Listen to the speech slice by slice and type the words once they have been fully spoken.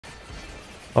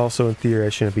Also, in theory, I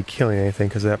shouldn't be killing anything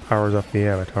because that powers up the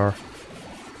avatar.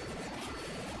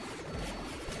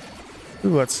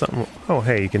 Ooh, that's something. Oh,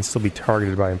 hey, you can still be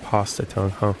targeted by imposter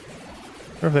tongue, huh?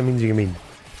 I wonder if that means you can be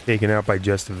taken out by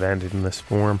just event in this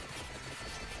form.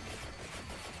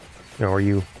 No, are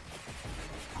you?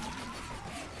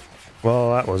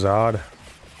 Well, that was odd.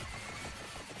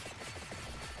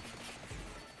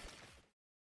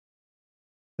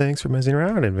 Thanks for messing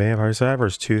around in Vampire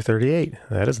Survivors 238.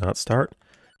 That does not start.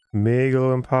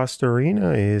 Megalo Imposter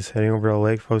Rina is heading over to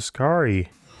Lake Foscari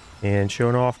and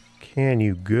showing off Can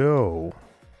You Go?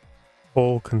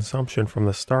 Full consumption from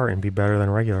the start and be better than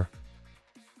regular.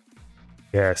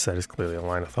 Yes, that is clearly a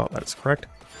line of thought. That is correct.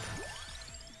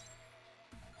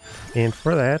 And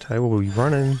for that, I will be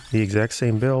running the exact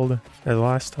same build as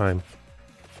last time.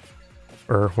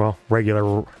 Or, well,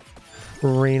 regular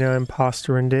Rina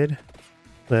Imposterin did.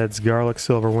 That's Garlic,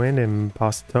 Silver Wind,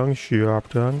 Imposter Tongue, Sharp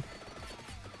Tongue.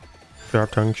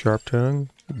 Sharp Tongue,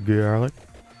 Garlic.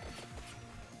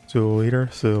 Soul Eater,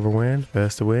 Silver Wind,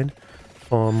 Fast Wind,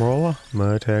 Roller,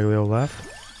 Mataglio left.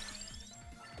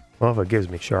 Well, if it gives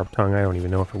me Sharp Tongue, I don't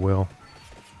even know if it will.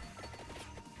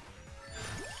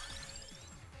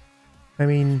 I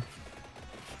mean,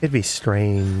 it'd be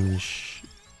strange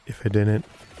if it didn't.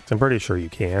 I'm pretty sure you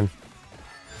can.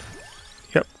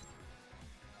 Yep.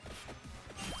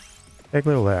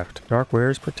 Mataglio left. Dark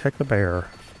Wares protect the bear.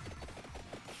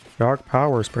 Dark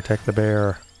Powers protect the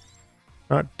bear.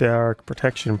 Not Dark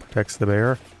Protection protects the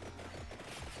bear.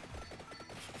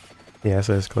 Yes,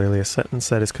 that is clearly a sentence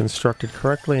that is constructed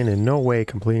correctly and in no way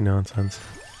complete nonsense.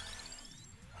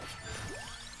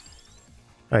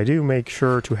 I do make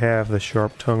sure to have the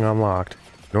Sharp Tongue unlocked.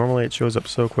 Normally it shows up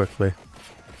so quickly.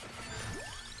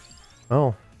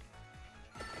 Oh.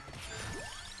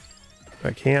 If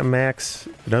I can't max,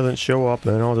 if it doesn't show up,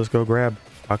 then I'll just go grab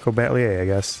Taco Batlier, I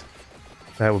guess.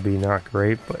 That would be not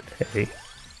great, but hey.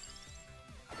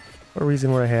 What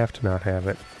reason would I have to not have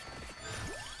it?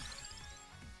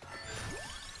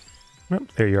 Oh,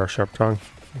 there you are, Sharp Tongue.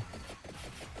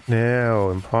 Now,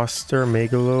 Imposter,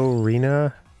 Megalo,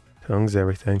 Rina. Tongue's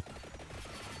everything.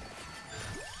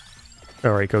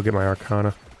 Alright, go get my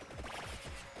arcana.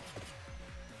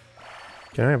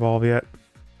 Can I evolve yet?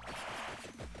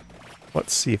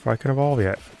 Let's see if I can evolve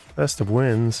yet. Best of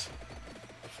Winds.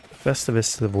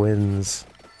 Festivus of Winds.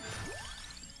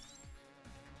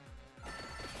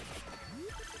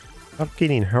 Stop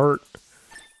getting hurt.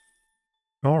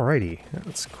 Alrighty,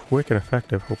 that's quick and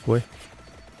effective, hopefully.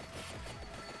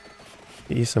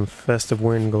 Get you some Festive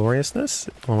Wind gloriousness.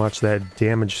 I'll watch that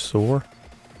damage soar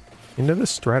into the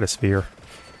stratosphere.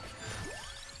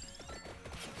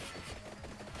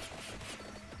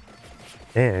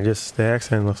 Man, it just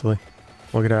stacks endlessly.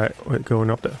 Look at that, going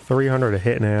up to 300 a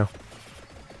hit now.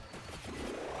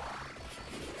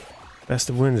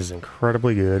 Festive Winds is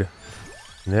incredibly good.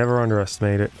 Never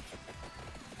underestimate it.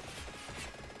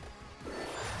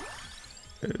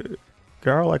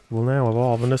 Garlic will now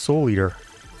evolve into Soul Eater.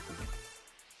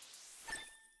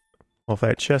 Well, if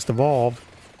that chest evolved...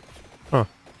 Huh.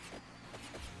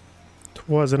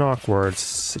 'Twas an awkward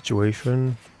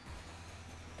situation.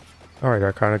 Alright,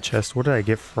 Arcana chest. What did I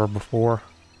get for before?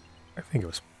 I think it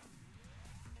was...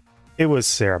 It was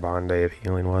Sarabon Day of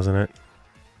Healing, wasn't it?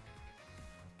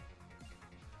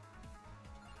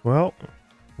 Well,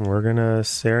 we're gonna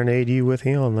serenade you with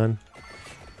healing then.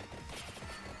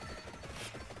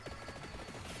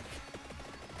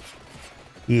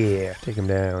 Yeah, take him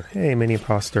down. Hey, mini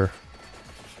imposter.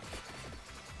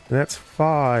 And that's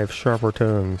 5 sharper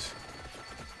tongues.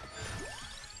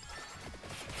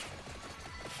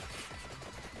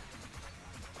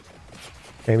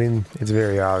 I mean, it's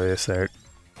very obvious that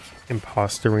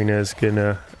Imposter Rina is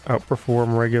gonna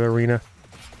outperform regular Rina.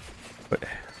 But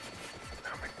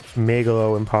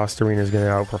Megalo Imposter Rina is gonna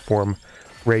outperform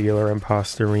regular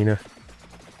Imposter Rina.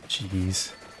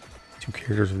 Jeez. 2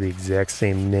 characters with the exact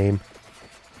same name.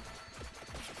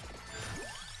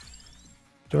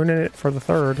 Joining it for the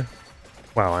 3rd.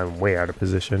 Wow, I'm way out of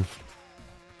position.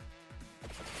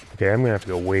 Okay, I'm gonna have to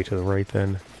go way to the right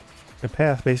then. The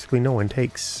path basically no one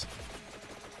takes.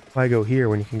 Why go here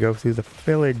when you can go through the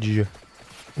village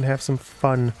and have some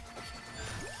fun?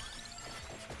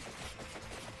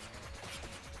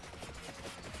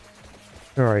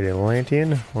 Alright,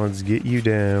 Atlantean, let's get you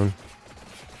down.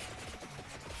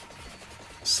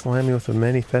 Slam me with as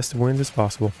many festive winds as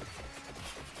possible.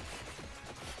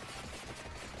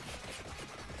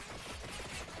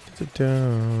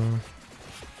 Down.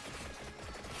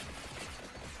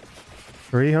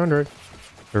 300.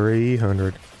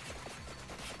 300.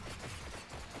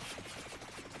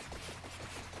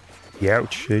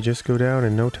 Ouch, they just go down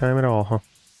in no time at all, huh?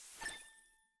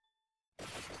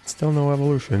 Still no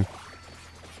evolution.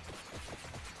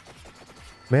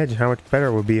 Imagine how much better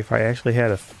it would be if I actually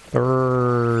had a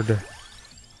third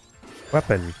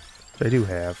weapon, which I do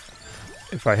have.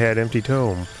 If I had empty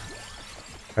tome.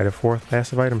 I had a fourth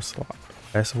passive item slot.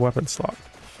 Passive weapon slot.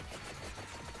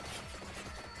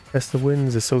 Best of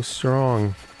Winds is so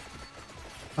strong.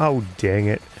 Oh, dang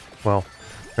it. Well,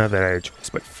 not that I had a choice,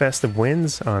 but Festive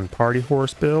Winds on Party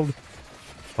Horse build?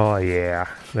 Oh yeah,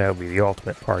 that would be the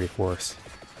ultimate Party Horse.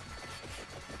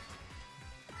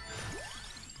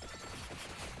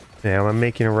 Now I'm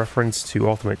making a reference to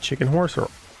Ultimate Chicken Horse or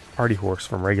Party Horse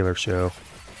from regular show.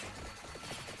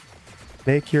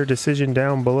 Make your decision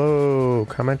down below,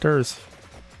 commenters.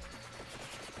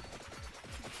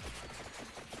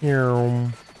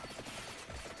 Tear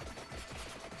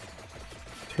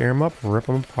them up, rip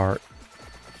them apart.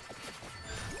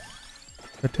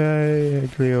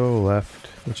 Metaglio left,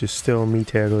 which is still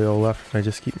Metaglio left. I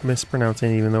just keep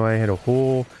mispronouncing, even though I had a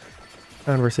whole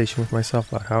conversation with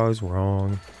myself about how I was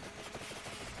wrong.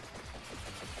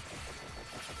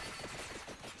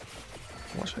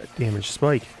 Watch that damage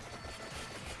spike.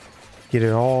 Get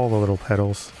it all the little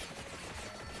petals.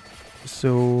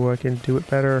 So I can do it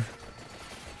better.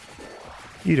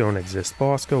 You don't exist,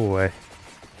 boss. Go away.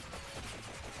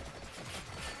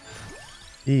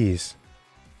 Jeez.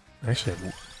 Actually,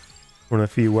 one of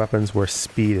the few weapons where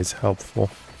speed is helpful.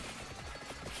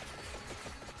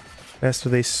 Faster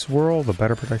they swirl, the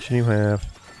better protection you have.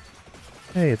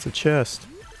 Hey, it's a chest.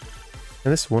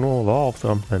 And this one will evolve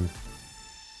something.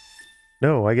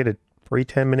 No, I get a free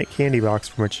 10-minute candy box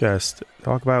from a chest.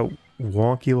 Talk about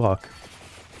wonky luck.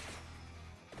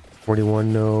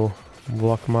 41 no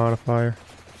luck modifier.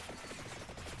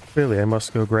 Clearly, I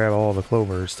must go grab all the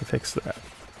clovers to fix that.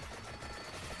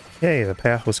 Hey, the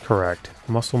path was correct.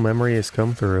 Muscle memory has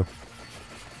come through.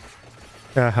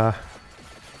 Haha.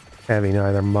 Having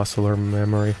either muscle or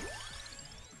memory.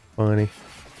 Funny.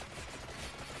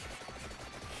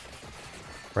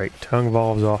 Right, tongue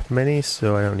evolves off many,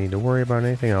 so I don't need to worry about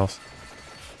anything else.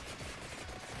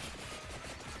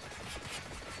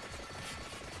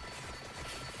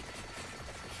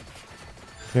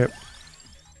 Yep.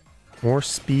 More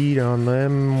speed on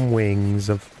them wings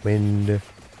of wind.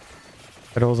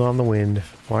 Petals on the wind.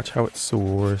 Watch how it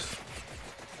soars.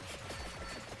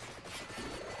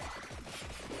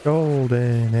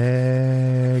 Golden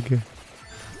egg.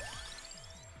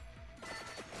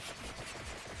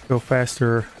 Go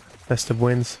faster, Festive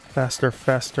Winds. Faster,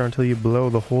 faster until you blow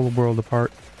the whole world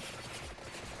apart.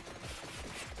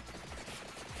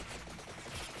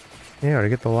 Yeah, to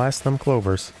get the last of them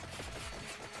clovers.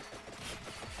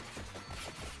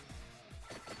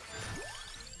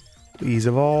 Please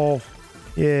evolve.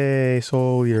 Yay,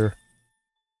 Soul Eater.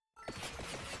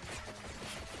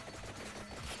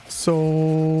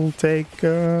 Soul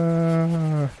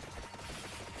Taker.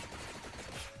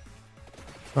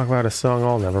 Talk about a song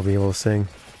I'll never be able to sing.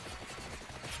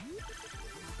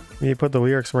 You put the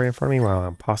lyrics right in front of me.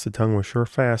 Wow, Pasta Tongue was sure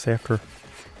fast after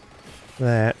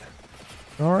that.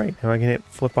 Alright, now I can hit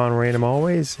flip on random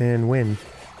always and win.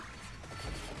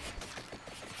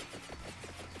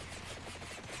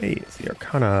 Hey, it's the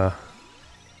Arcana.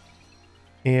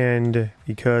 And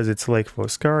because it's like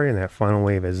Foscari and that final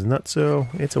wave is nutso,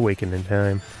 it's awakening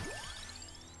time.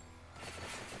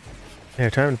 I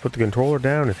have time to put the controller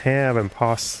down and have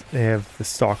the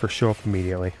Stalker show up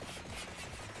immediately.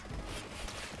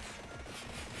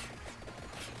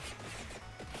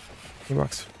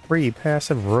 Box free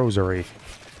passive rosary.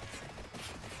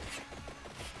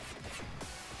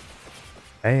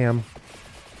 Bam.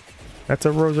 That's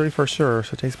a rosary for sure,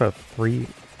 so it takes about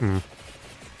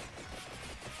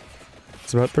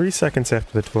It's about 3 seconds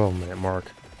after the 12-minute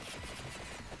mark.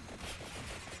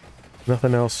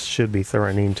 Nothing else should be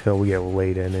threatening until we get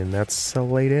laid in, and that's so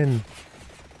late in.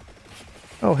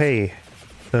 Oh hey,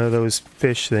 those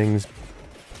fish things.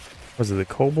 Was it the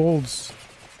kobolds?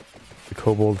 The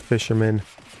kobold fishermen.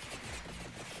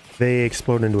 They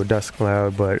explode into a dust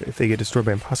cloud, but if they get destroyed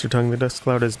by Imposter Tongue, the dust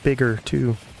cloud is bigger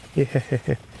too. Yeah,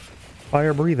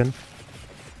 fire breathing.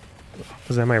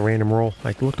 Was that my random roll?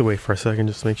 I looked away for a second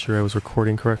just to make sure I was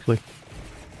recording correctly.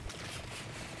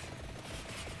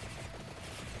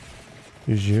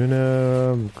 Je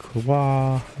ne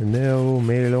crois no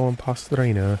Megalo Imposter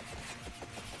Rina.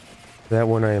 That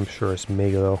one I am sure is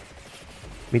Megalo.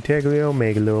 Metaglio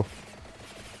Megalo.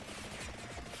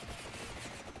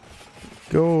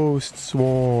 Ghost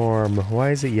Swarm.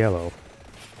 Why is it yellow?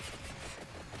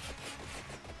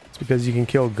 It's because you can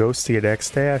kill ghosts to get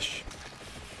X-Stash.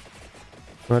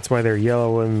 Well, that's why they're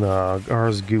yellow in the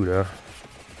Ars Gouda.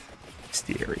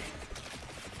 Bestiary.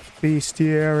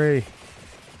 Bestiary.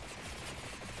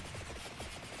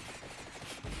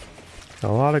 A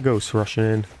lot of ghosts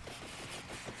rushing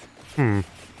in.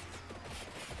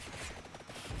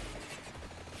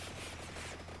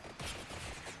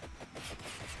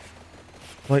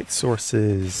 Light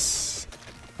sources.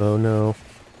 Oh no.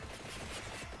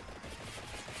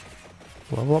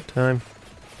 Level up time.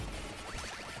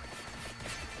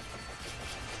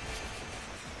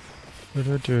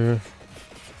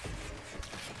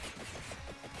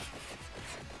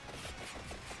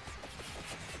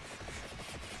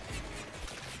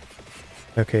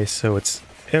 Okay, so it's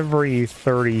every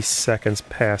 30 seconds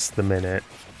past the minute.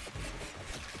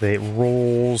 It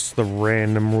rolls the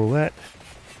random roulette.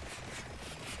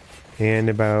 And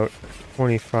about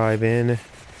 25 in.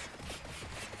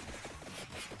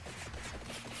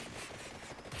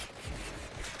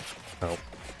 Oh.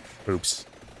 Oops.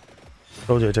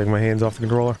 Told you I took my hands off the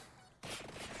controller.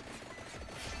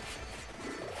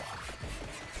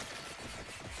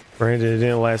 Granted, it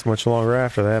didn't last much longer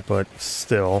after that, but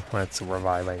still, that's a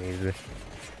revive I needed.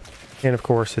 And of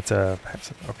course, it's a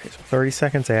passive. Okay, so 30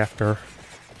 seconds after.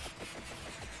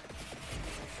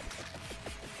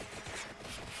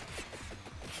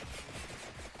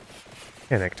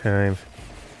 Panic time.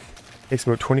 Takes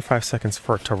about 25 seconds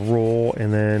for it to roll,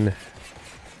 and then...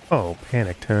 Oh,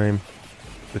 panic time.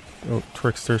 The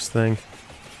trickster's thing.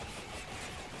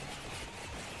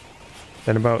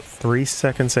 Then about 3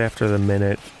 seconds after the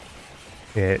minute,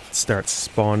 it starts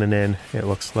spawning in, it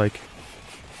looks like.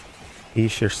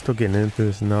 Eesh, you're still getting into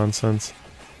this nonsense.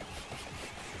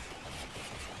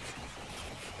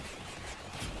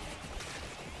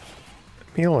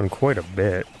 I'm healing quite a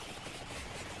bit.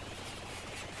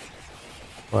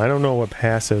 Well, I don't know what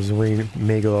passives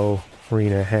Megalo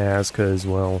Rina has, because,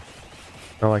 well,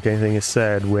 not like anything is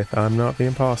said with I'm not the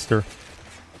imposter.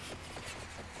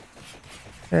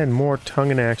 And more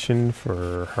tongue in action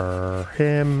for her,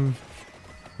 him,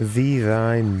 thee,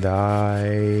 thine,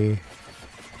 thy,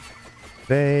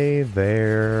 they,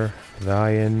 their,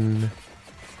 thine,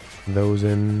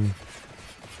 thosen.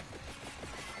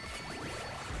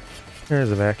 There's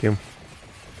a vacuum.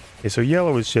 Okay, so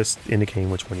yellow is just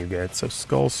indicating which one you get. So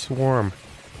skull swarm.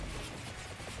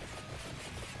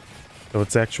 So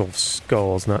it's actual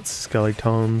skulls, not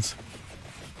skeletons.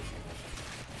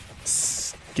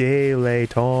 Skeletons.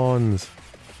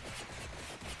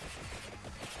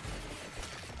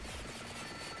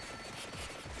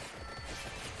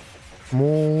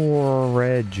 More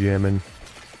red gemin.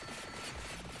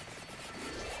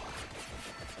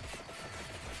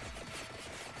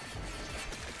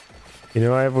 You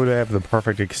know, I would have the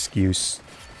perfect excuse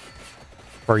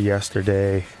for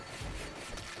yesterday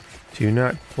to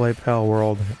not play Pal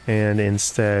World and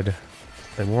instead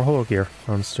play more Holo Gear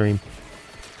on stream.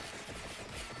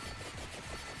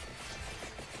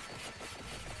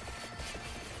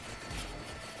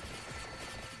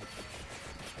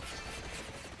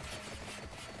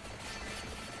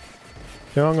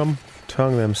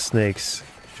 Tongue them snakes.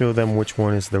 Show them which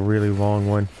one is the really long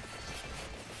one.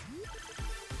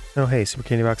 Oh hey, Super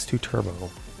Candy Box 2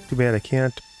 Turbo. Too bad I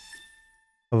can't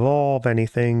evolve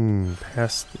anything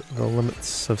past the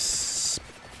limits of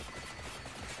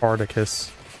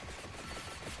Spartacus.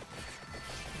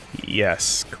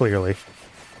 Yes, clearly.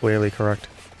 Clearly correct.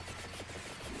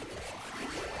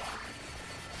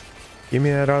 Give me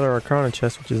that other Arcana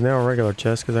chest, which is now a regular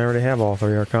chest, because I already have all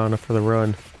 3 Arcana for the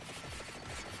run.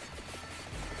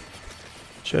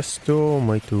 Chesto,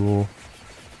 my tool.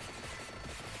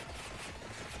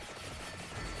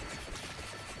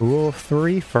 Rule of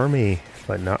 3 for me,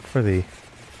 but not for thee.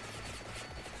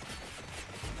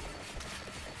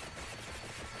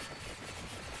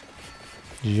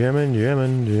 Gemmin',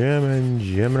 gemmin', gemmin',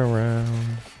 gemmin'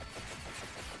 around.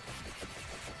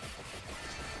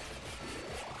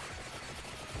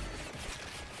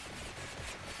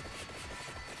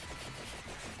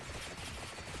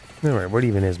 Alright, what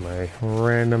even is my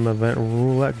random event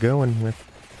roulette going with?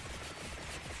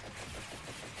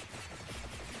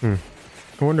 I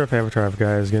wonder if Avatar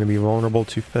Guy is going to be vulnerable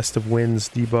to Festive Winds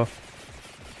debuff.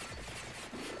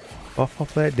 Buff up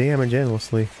that damage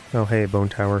endlessly. Oh hey, Bone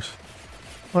Towers.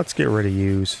 Let's get rid of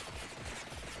yous.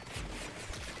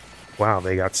 Wow,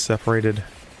 they got separated.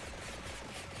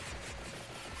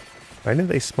 Why didn't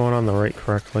they spawn on the right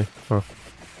correctly? Huh.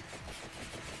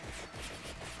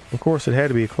 Of course, it had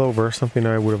to be a Clover, something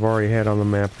I would have already had on the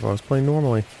map if I was playing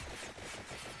normally.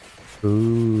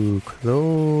 Ooh,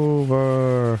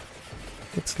 Clover.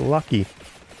 It's lucky.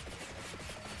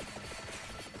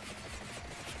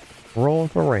 Rolling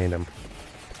for random.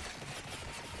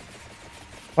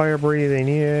 Fire breathing,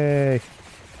 yay!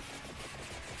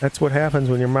 That's what happens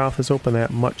when your mouth is open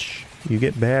that much. You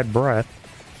get bad breath.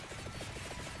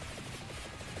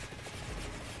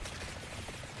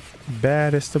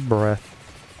 baddest of breath.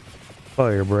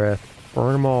 Fire breath.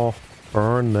 Burn them all.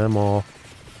 Burn them all.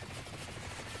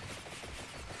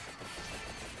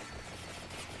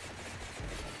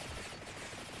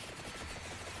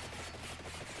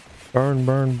 Burn,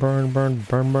 burn, burn, burn,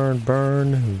 burn, burn,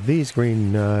 burn. These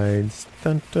green knights.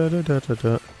 Dun, dun, dun, dun, dun,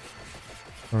 dun.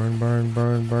 Burn, burn,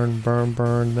 burn, burn, burn,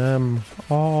 burn them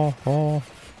all. Oh,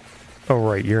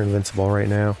 right, you're invincible right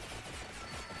now.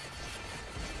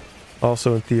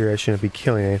 Also, in theory, I shouldn't be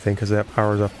killing anything because that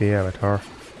powers up the avatar.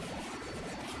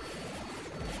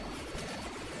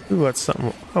 Ooh, that's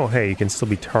something. Oh, hey, you can still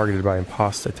be targeted by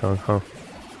Imposter Tongue, huh? I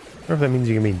wonder if that means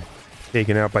you can be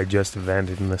taken out by Just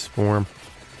Vended in this form.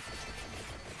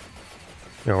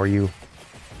 You know, are you...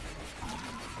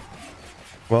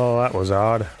 Well, that was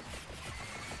odd.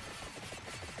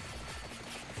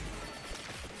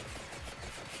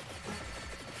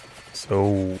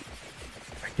 So,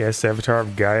 I guess Avatar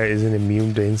of Gaia isn't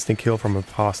immune to instant kill from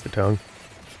Imposter Tongue.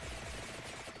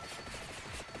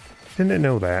 Didn't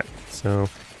know that, so...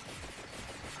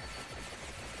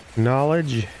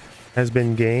 Knowledge has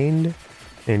been gained,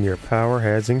 and your power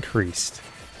has increased.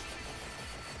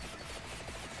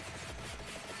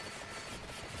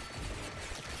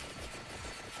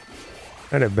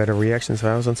 I'd have better reactions if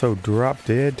I wasn't so drop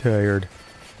dead tired.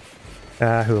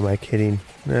 Ah, who am I kidding?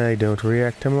 I don't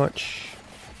react to much.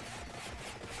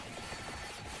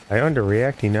 By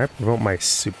underreacting, I promote my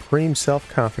supreme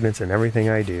self-confidence in everything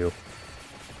I do.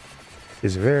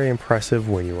 It's very impressive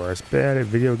when you are as bad at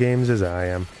video games as I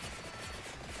am.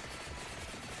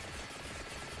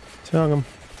 Tongue him.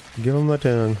 Give him the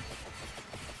tongue.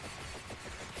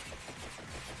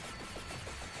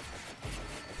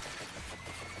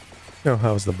 Oh,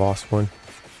 how's the boss one?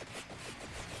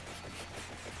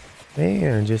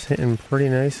 Man, just hitting pretty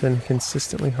nice and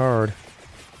consistently hard.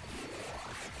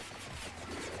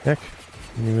 Heck,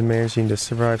 I'm even managing to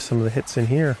survive some of the hits in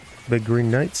here. Big green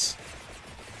knights.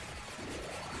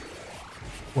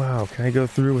 Wow, can I go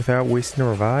through without wasting a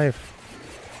revive?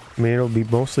 I mean, it'll be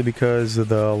mostly because of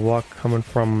the luck coming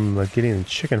from getting the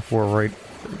chicken for right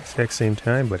at the exact same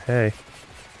time, but hey.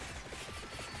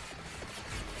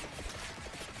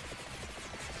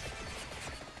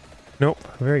 Nope,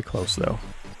 very close though.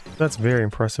 That's a very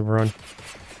impressive run.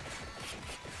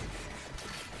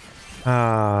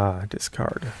 Ah,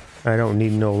 discard. I don't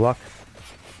need no luck.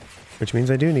 Which means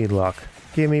I do need luck.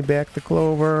 Give me back the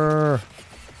clover.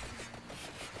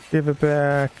 Give it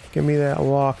back. Give me that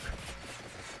luck.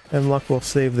 10 luck will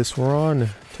save this run.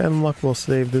 10 luck will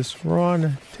save this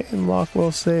run. 10 luck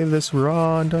will save this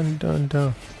run. Dun dun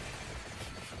dun.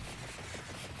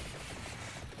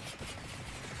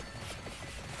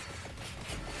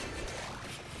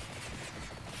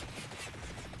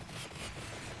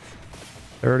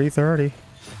 $30.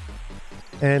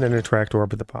 And an attract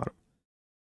orb at the bottom.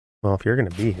 Well, if you're going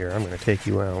to be here, I'm going to take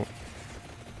you out.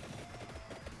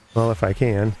 Well, if I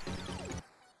can.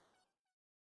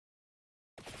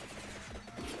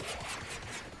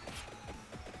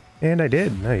 And I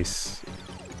did. Nice.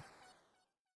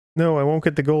 No, I won't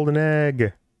get the golden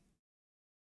egg.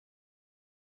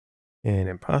 And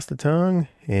Imposter Tongue.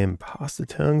 Imposter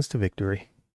Tongues to victory.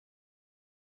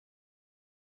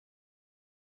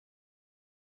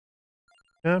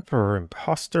 Now for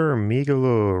Imposter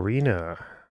Megalo Rina.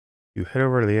 You head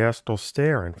over to the Astral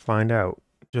Stair and find out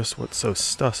just what's so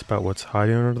sus about what's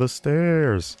hiding under the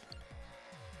stairs.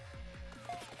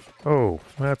 Oh,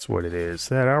 that's what it is.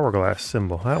 That hourglass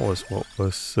symbol. That was what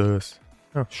was sus.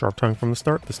 Oh, sharp tongue from the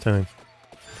start this time.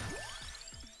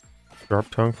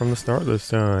 Sharp tongue from the start this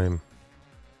time.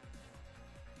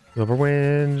 Silver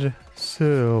wind.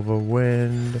 Silver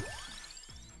wind.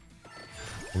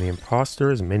 And the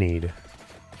imposter is minied.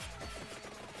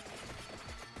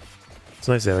 It's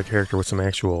nice to have a character with some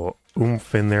actual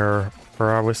oomph in their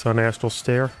prowess on Astral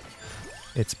Stair.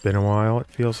 It's been a while, it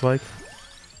feels like.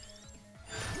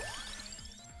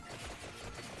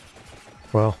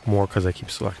 Well, more because I keep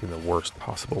selecting the worst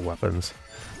possible weapons.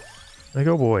 Like,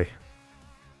 oh boy.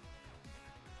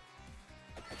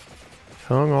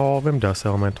 Tongue all of them dust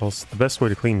elementals. The best way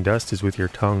to clean dust is with your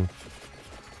tongue.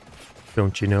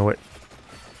 Don't you know it?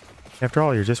 After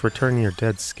all, you're just returning your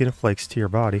dead skin flakes to your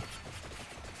body.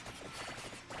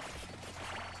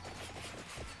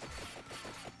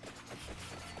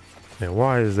 Now,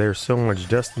 why is there so much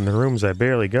dust in the rooms I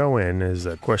barely go in is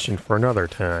a question for another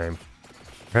time.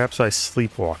 Perhaps I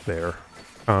sleepwalk there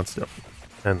constantly,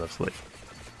 endlessly.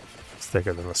 It's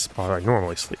thicker than the spot I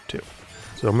normally sleep to,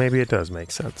 so maybe it does make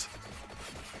sense.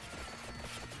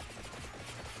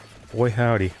 Boy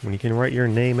howdy, when you can write your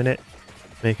name in it,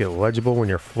 make it legible when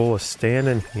you're full of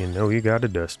standing, you know you got a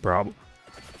dust problem.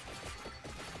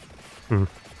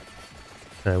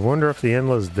 I wonder if the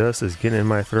endless dust is getting in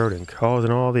my throat and causing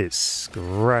all these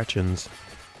scratchings.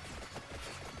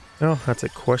 Well, that's a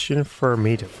question for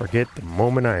me to forget the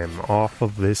moment I am off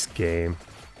of this game.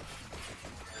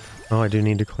 Oh, I do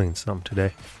need to clean some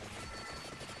today.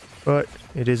 But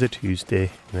it is a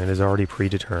Tuesday, and it is already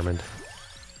predetermined.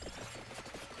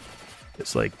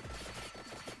 It's like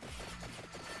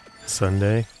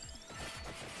Sunday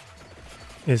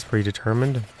is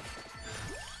predetermined.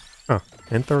 Oh,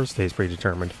 and Thursday is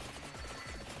predetermined.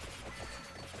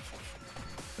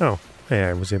 Oh, hey,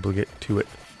 I was able to get to it.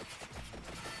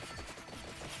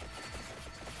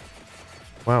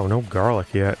 Wow, no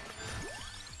garlic yet.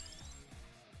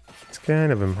 It's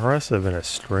kind of impressive in a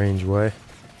strange way.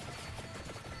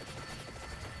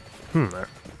 I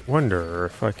wonder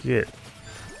if I could get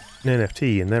an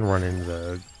NFT and then run into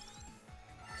the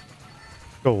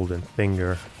golden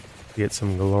finger to get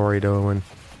some glory going.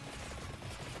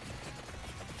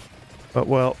 But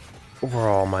well,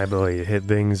 overall my ability to hit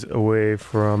things away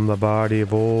from the body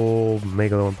of old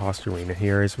Megalo Imposter Rina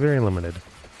here is very limited.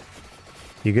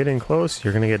 You get in close,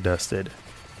 you're gonna get dusted.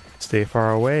 Stay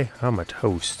far away, I'm a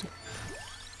toast.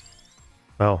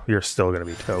 Well, you're still gonna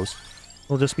be toast.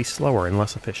 It'll just be slower and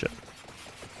less efficient.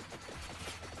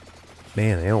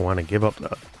 Man, they don't want to give up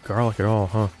the garlic at all,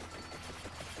 huh?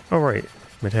 Alright,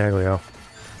 Metaglio.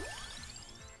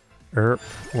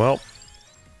 Well.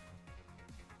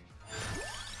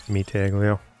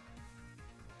 Metaglio.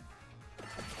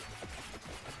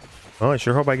 Well, I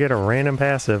sure hope I get a random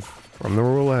passive from the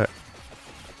roulette.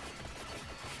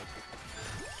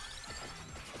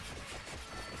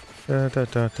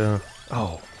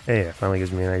 Oh, hey, it finally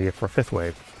gives me an idea for a fifth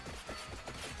wave.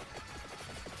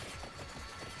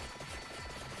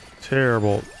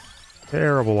 Terrible,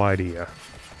 terrible idea.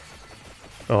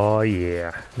 Oh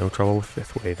yeah, no trouble with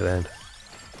fifth wave then.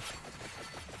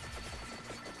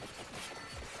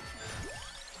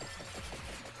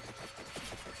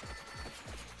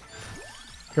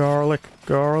 Garlic,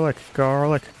 garlic,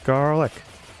 garlic, garlic.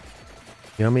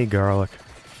 Yummy garlic.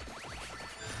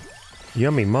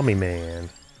 Yummy mummy man.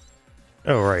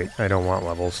 Oh right, I don't want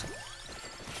levels.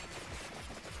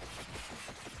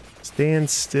 Stand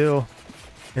still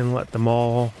and let them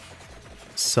all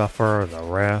suffer the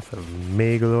wrath of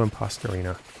Megalo Imposter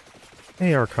Rina.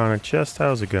 Hey Arcana chest,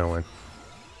 how's it going?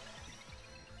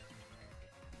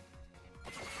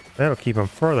 That'll keep them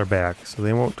further back so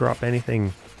they won't drop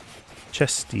anything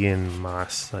chesty in my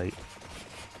sight.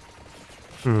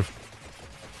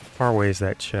 Far away is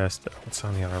that chest? Oh, it's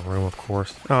on the other room, of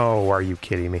course. Oh, are you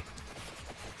kidding me?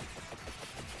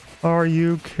 Are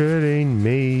you kidding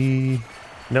me?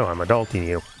 No, I'm adulting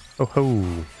you. Oh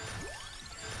ho!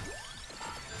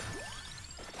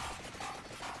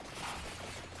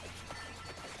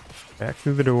 Back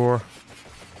through the door.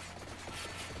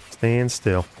 Stand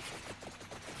still.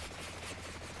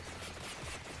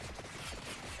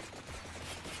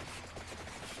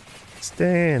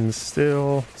 Stand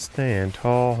still. Stand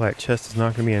tall. That chest is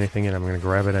not going to be anything, and I'm going to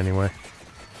grab it anyway.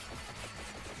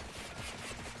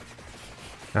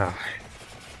 Ah.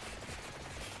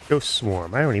 Ghost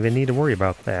Swarm. I don't even need to worry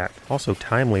about that. Also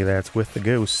timely that's with the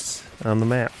ghosts on the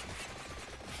map.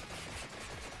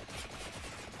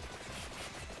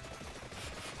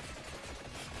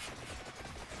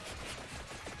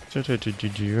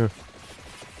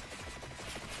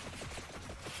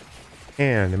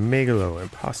 And Megalo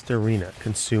Imposter Rina.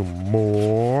 Consume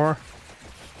more.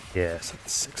 Yes,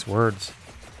 that's 6 words.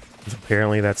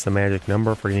 Apparently that's the magic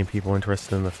number for getting people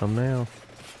interested in the thumbnail.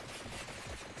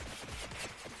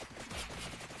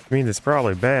 I mean, it's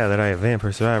probably bad that I have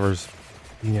Vampire Survivors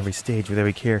being every stage with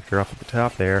every character up at the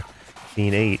top there,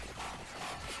 being 8.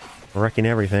 Wrecking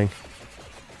everything.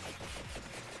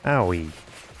 Owie.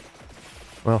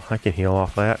 Well, I can heal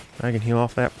off that. I can heal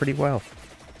off that pretty well.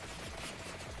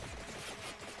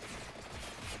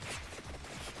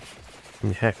 I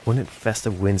mean, heck, wouldn't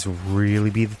Festive Winds really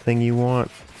be the thing you want?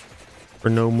 For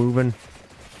no moving?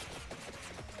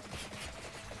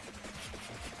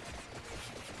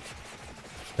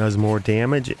 Does more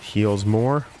damage, it heals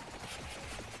more.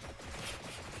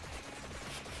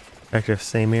 Active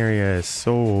same area as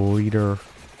Soul Eater.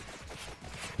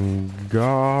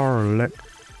 Garlic.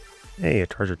 Hey, a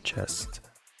treasure chest.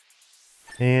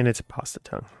 And it's a pasta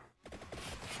tongue.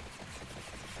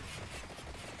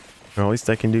 Well, at least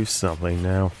I can do something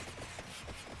now.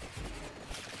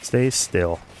 Stay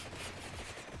still.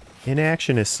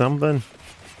 Inaction is something.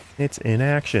 It's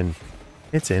inaction.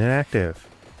 It's inactive.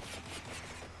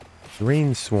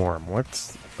 Green Swarm.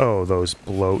 What's... Oh, those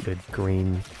bloated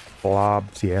green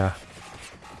blobs, yeah.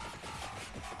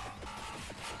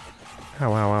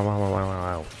 Ow, ow, ow, ow, ow,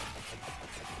 ow, ow.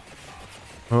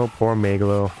 Oh, poor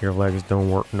Megalo. Your legs don't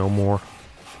work no more.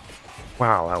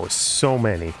 Wow, that was so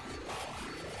many.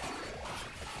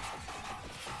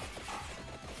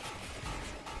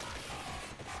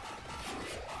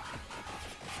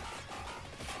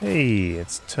 Hey,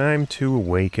 it's time to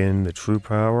awaken the true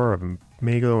power of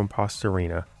Megalo Imposter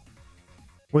Rina.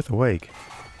 With Awake.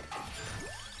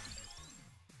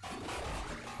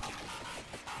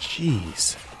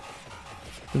 Jeez.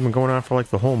 It's been going on for like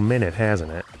the whole minute,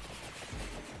 hasn't it?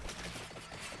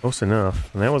 Close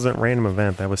enough. And that wasn't random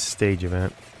event, that was stage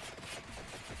event.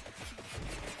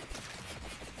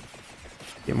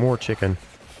 Get more chicken.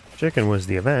 Chicken was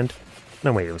the event.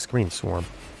 No, wait, it was Green Swarm.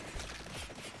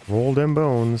 Roll them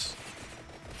bones.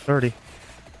 30.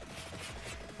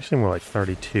 Actually more like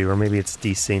 32, or maybe it's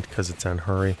desynced because it's on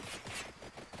hurry.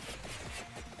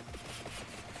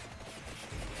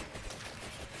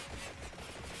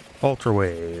 Ultra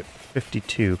Wave.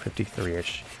 52,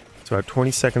 53-ish. It's about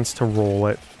 20 seconds to roll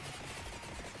it.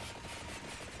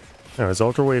 Now, does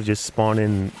Ultra Wave just spawn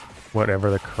in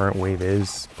whatever the current wave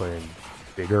is, but in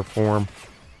bigger form?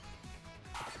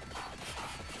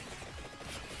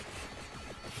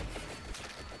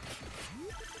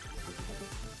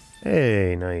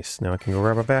 Hey, nice. Now I can go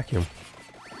grab a vacuum.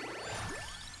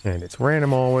 And it's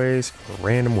random always for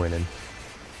random winning.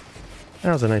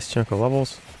 That was a nice chunk of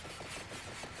levels.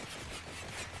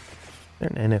 Is there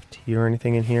an NFT or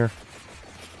anything in here?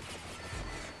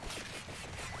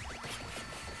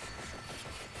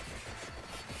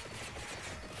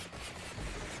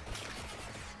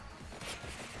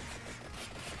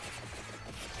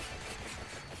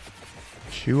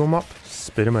 Chew them up,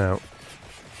 spit them out.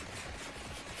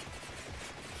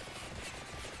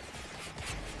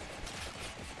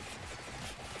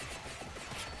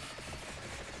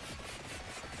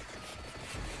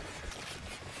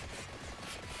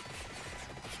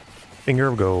 Finger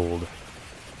of gold.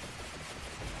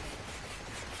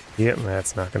 Yep,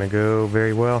 that's not gonna go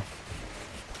very well.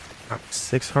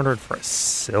 600 for a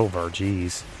silver,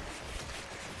 jeez.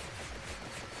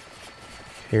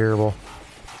 Terrible.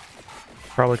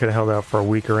 Probably could have held out for a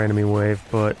weaker enemy wave,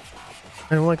 but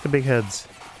I don't like the big heads.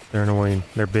 They're annoying.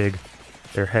 They're big.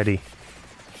 They're heady.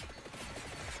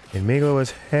 And Megalo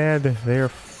has had their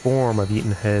form of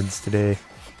eating heads today.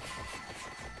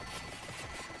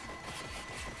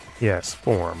 Yes,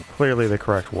 form. Clearly the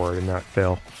correct word and not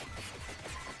fill.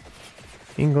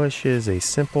 English is a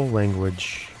simple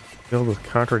language filled with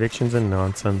contradictions and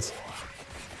nonsense.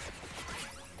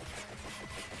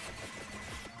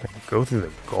 I can go through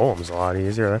the golems a lot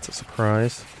easier, that's a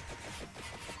surprise.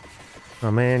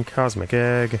 Oh man, Cosmic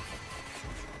Egg.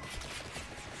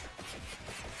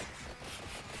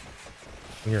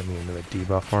 You're immune to the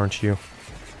debuff, aren't you?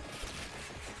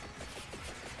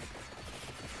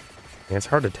 Yeah, it's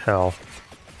hard to tell.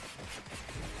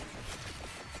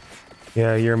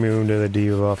 Yeah, you're immune to the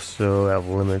debuff, so that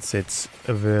limits its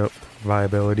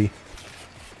viability.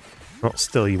 Well,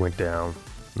 still you went down.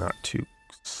 Not too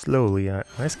slowly.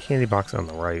 Nice candy box on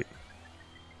the right.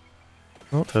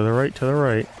 Oh, to the right, to the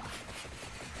right.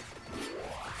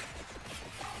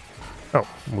 Oh,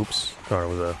 whoops. Thought it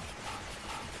was a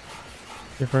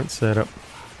different setup.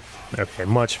 Okay,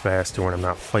 much faster when I'm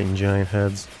not fighting giant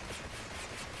heads.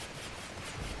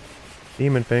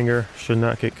 Demon Finger should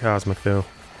not get Cosmic though.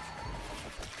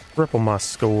 Triple my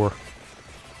score.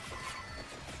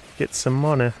 Get some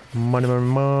money. Money, money,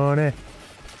 money.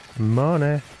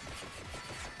 Money.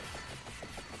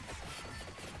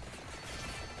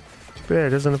 Too bad it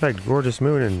doesn't affect Gorgeous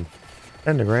Moon and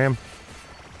Pentagram.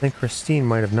 I think Christine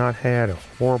might have not had a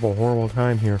horrible, horrible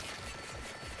time here.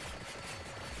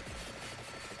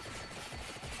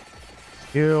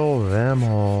 Kill them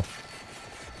all.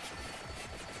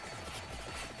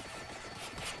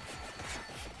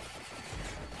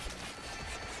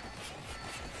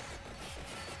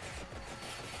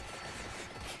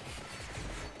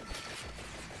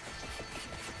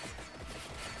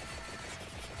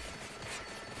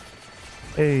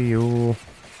 Hey yo,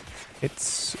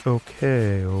 it's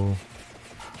okay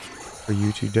for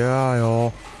you to die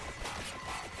all.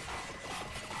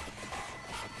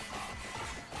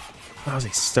 That was a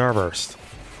starburst.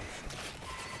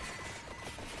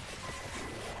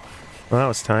 Well, that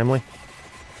was timely.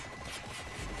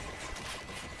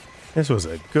 This was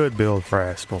a good build for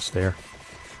Astral Stair.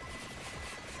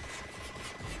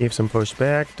 Gave some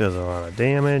pushback, does a lot of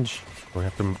damage. Don't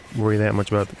have to worry that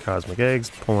much about the Cosmic Eggs,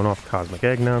 pulling off Cosmic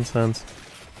Egg nonsense.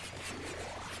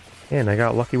 And I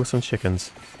got lucky with some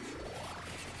chickens.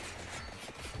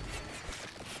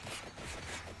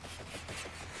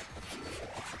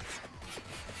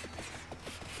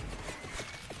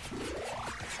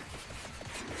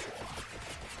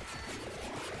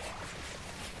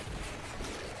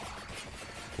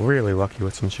 really lucky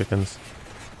with some chickens.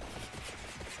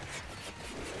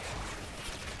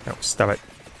 Oh, stop it.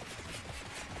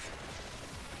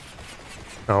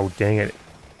 Oh, dang it.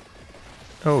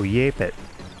 Oh, yape it.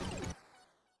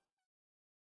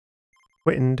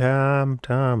 Quitting time.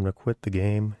 Time to quit the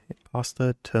game.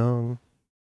 Imposter tongue.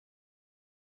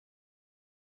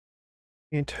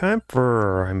 And time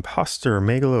for Imposter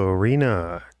Megalo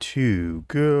Rina to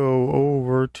go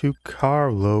over to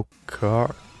Carlo.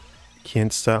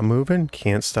 Can't stop moving,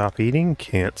 can't stop eating,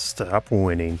 can't stop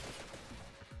winning.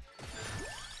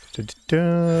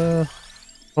 Da-da-da.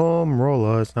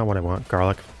 Rolla is not what I want.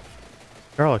 Garlic.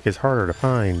 Garlic is harder to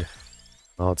find.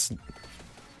 Well, it's...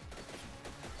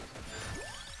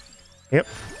 Yep.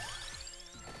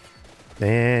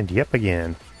 And yep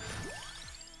again.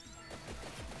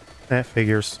 That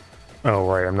figures. Oh,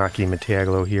 right, I'm not getting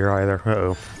Megalo here either.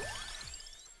 Uh-oh.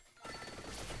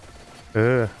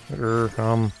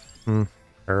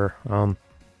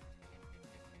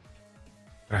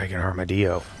 I get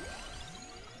Armadillo.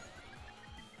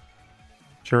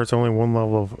 Sure, it's only one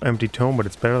level of empty tome, but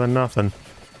it's better than nothing.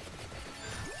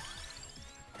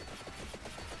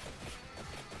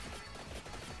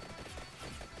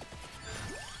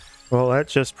 Well, that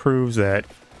just proves that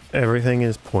everything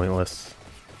is pointless.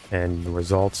 And the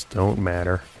results don't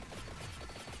matter.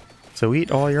 So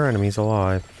eat all your enemies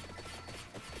alive.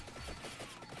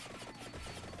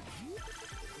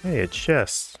 Hey, a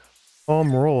chest.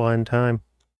 Roll in time.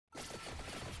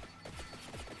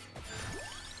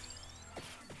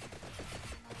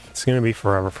 It's gonna be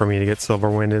forever for me to get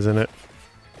Silverwind, isn't it?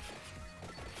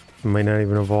 It might not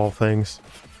even evolve things.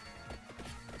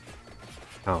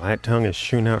 Oh, that tongue is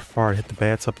shooting out far to hit the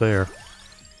bats up there.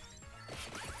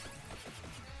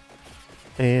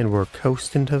 And we're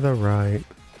coasting to the right.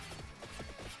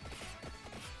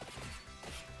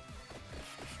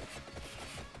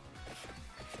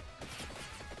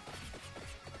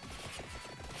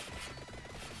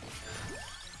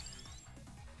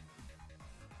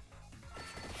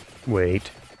 Wait,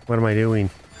 what am I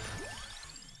doing?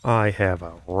 I have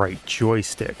a right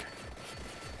joystick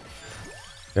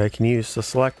that I can use to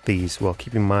select these while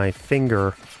keeping my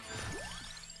finger...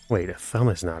 Wait, a thumb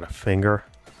is not a finger.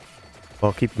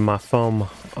 While keeping my thumb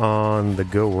on the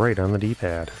go right on the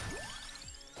D-pad.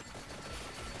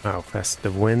 Oh,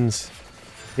 Festive Winds.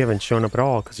 You haven't shown up at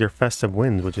all because you're Festive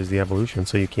Winds, which is the evolution,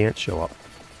 so you can't show up.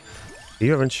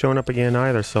 You haven't shown up again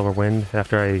either, Silverwind,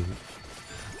 after I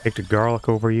picked a garlic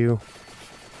over you.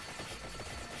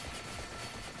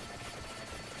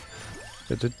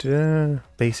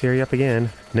 Base area up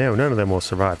again. No, none of them will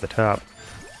survive the top.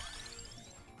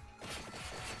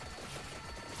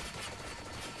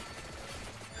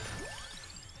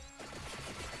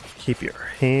 Keep your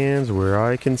hands where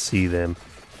I can see them.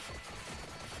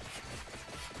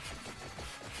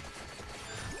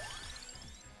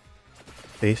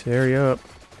 Base area up.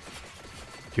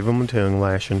 Give them a tongue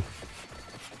lashing.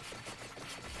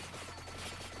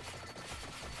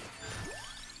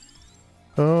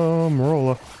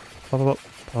 Rolla.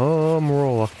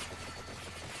 Rolla.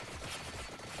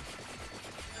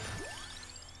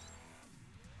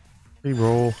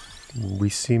 Reroll. We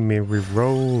see me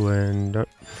re-roll and...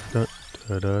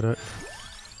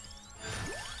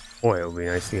 Boy, it would be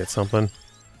nice to get something.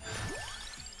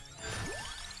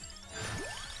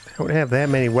 I don't have that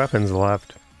many weapons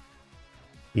left.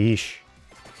 Yeesh.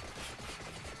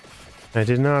 I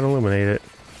did not eliminate it.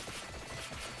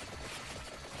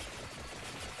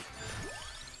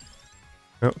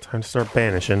 Oh, time to start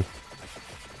banishing.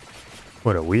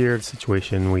 What a weird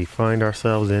situation we find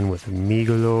ourselves in with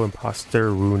Megalo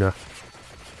Imposter Rina.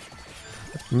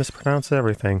 Let's mispronounce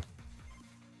everything.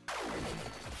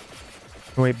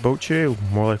 Wait, Bochu.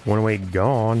 More like 108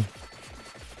 gone.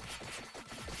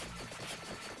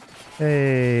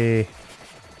 Hey.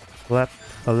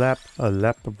 A lap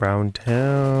around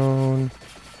town.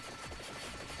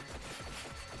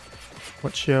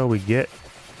 What shall we get?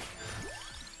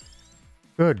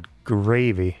 Good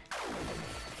gravy.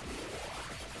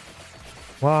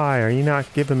 Why are you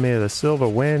not giving me the silver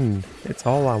wind? It's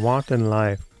all I want in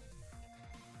life.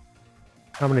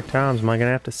 How many times am I gonna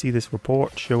have to see this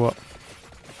report show up?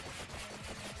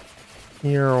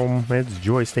 Here, it's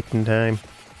joysticking time.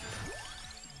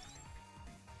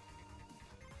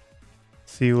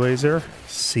 See you laser.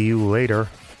 See you later.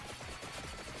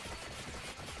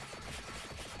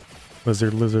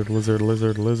 Lizard, lizard, lizard,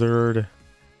 lizard, lizard.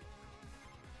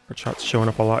 Our shot's showing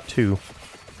up a lot too.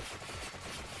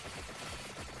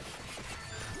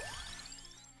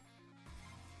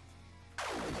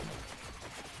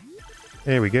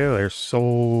 There we go, there's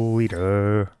Soul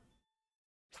Eater.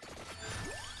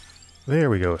 There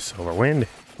we go, Silverwind.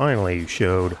 finally you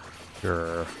showed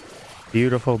your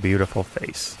beautiful, beautiful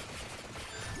face.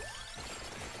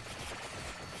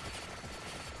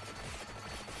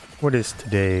 What is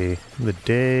today? The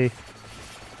day...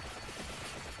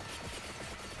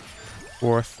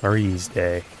 4th Threes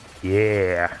Day.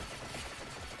 Yeah.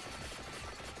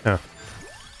 Huh.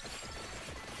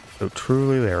 So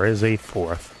truly there is a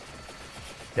 4th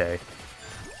day.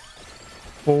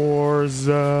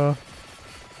 Forza.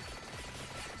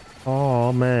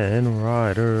 All-man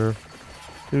rider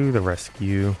to the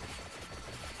rescue.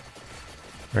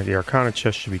 Alright, the Arcana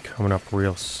chest should be coming up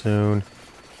real soon.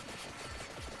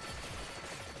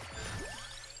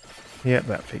 Yep,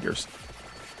 that figures.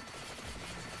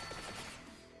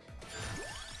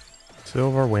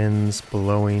 Silver winds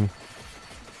blowing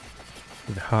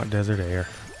through the hot desert air.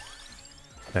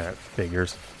 That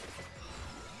figures.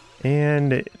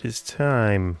 And it is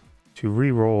time to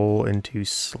re-roll into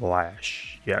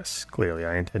Slash. Yes, clearly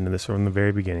I intended this from the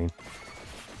very beginning.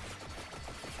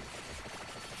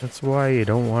 That's why you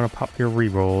don't want to pop your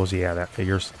re-rolls. Yeah, that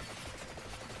figures.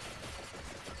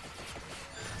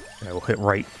 I will hit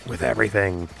right with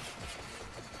everything.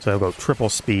 So I'll go triple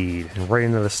speed and right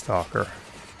into the Stalker.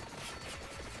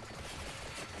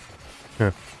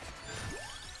 Huh.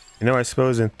 You know, I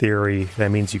suppose in theory that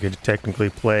means you could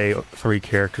technically play 3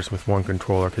 characters with 1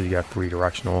 controller because you got 3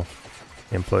 directional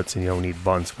inputs and you don't need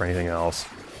buttons for anything else.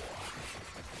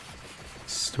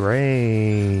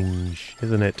 Strange,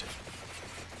 isn't it?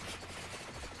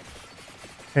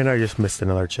 And I just missed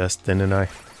another chest, didn't I?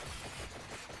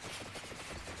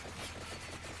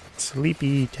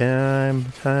 Sleepy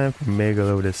time. Time for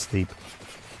Megalo to sleep.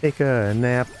 Take a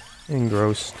nap and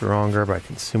grow stronger by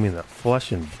consuming the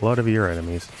flesh and blood of your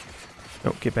enemies.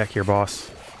 Oh, get back here, boss.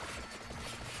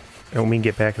 I don't mean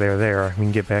get back there. I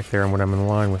mean get back there when I'm in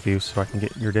line with you so I can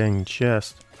get your dang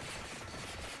chest.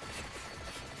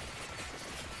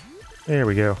 There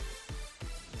we go.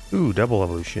 Ooh, double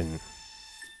evolution.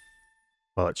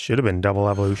 Well, it should have been double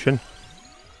evolution.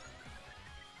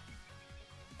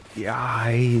 The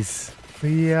eyes.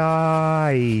 The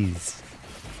eyes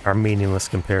are meaningless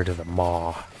compared to the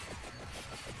maw.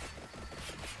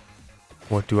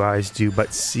 What do eyes do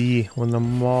but see when the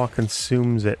maw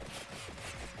consumes it?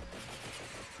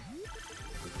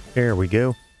 There we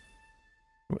go.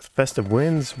 With festive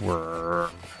winds, we're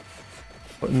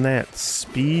putting that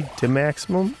speed to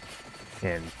maximum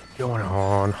and going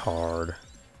on hard.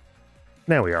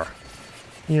 Now we are.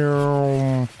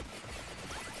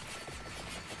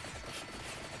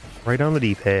 Right on the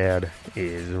D-pad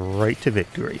is right to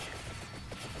victory.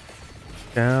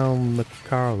 Down the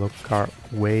Carlo cart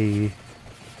way.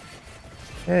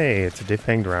 Hey, it's a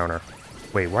defanged Drowner.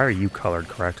 Wait, why are you colored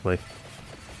correctly?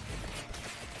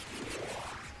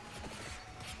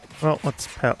 Well, let's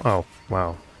oh,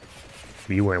 wow.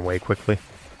 You went away quickly.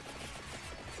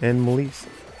 And Melise.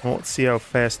 Well, let's see how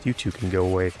fast you two can go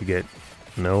away if you get...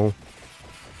 No.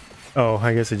 Oh,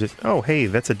 I guess it just... Oh, hey,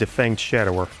 that's a defanged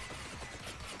Shadower.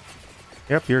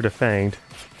 Yep, you're defanged.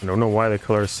 I don't know why the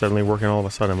color is suddenly working all of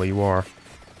a sudden, but you are.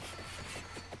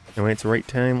 Anyway, it's the right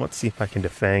time. Let's see if I can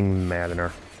defang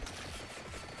Maddener.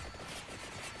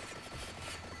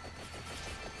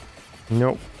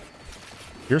 Nope.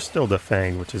 You're still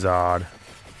defanged, which is odd.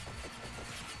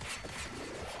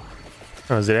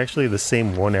 Oh, is it actually the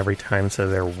same one every time instead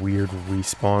of their weird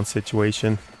respawn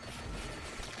situation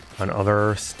on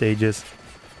other stages?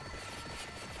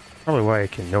 Probably why I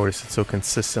can notice it so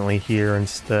consistently here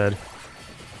instead.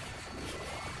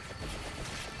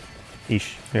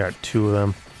 Eesh, I got 2 of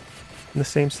them in the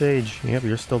same stage. Yep,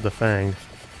 you're still defanged.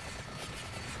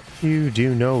 You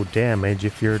do no damage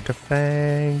if you're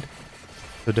defanged.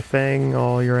 So defang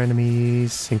all your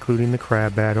enemies, including the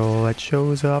crab battle that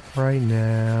shows up right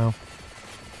now.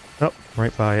 Oh,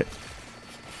 right by it.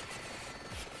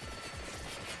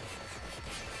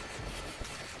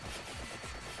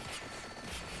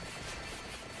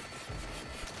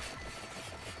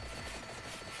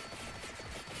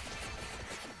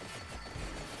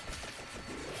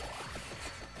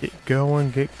 Get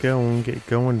going, get going, get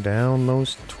going down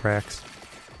those tracks.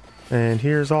 And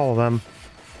here's all of them.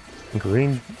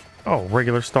 Including... Oh,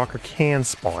 regular Stalker can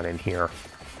spawn in here.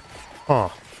 Huh.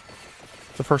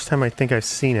 It's the first time I think I've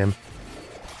seen him.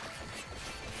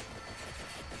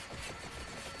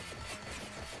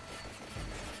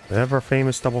 The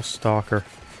ever-famous double Stalker.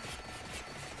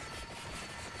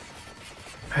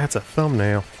 That's a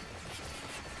thumbnail.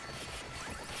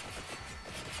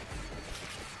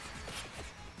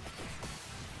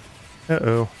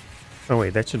 Uh-oh. Oh wait,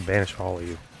 that should banish all of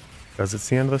you. Because it's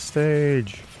the end of the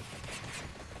stage.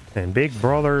 And Big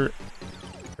Brother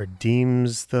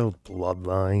redeems the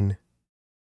bloodline.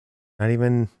 Not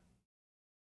even...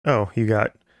 Oh, you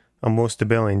got almost a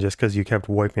billion just because you kept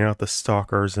wiping out the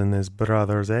Stalkers and his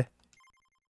brothers, eh?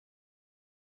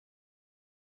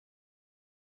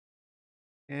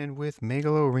 And with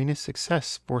Megalo Rina's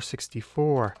success,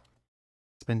 464.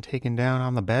 It's been taken down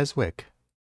on the BESWEC.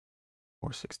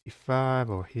 465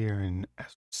 over here in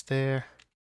Stair.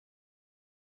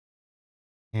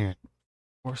 And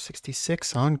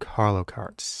 466 on Carlo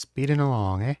carts. Speeding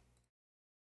along, eh?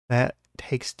 That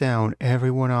takes down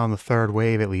everyone on the third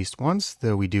wave at least once,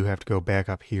 though we do have to go back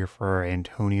up here for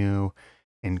Antonio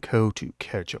and Co. to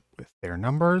catch up with their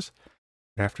numbers.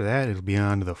 But after that, it'll be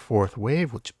on to the fourth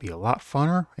wave, which will be a lot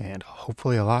funner and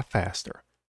hopefully a lot faster.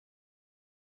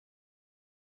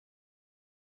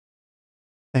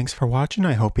 Thanks for watching.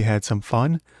 I hope you had some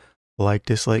fun. Like,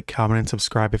 dislike, comment, and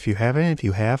subscribe if you haven't. If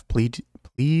you have,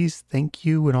 please, thank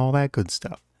you, and all that good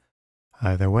stuff.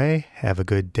 Either way, have a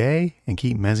good day, and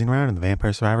keep mezzing around in the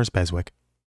Vampire Survivors BESWEC.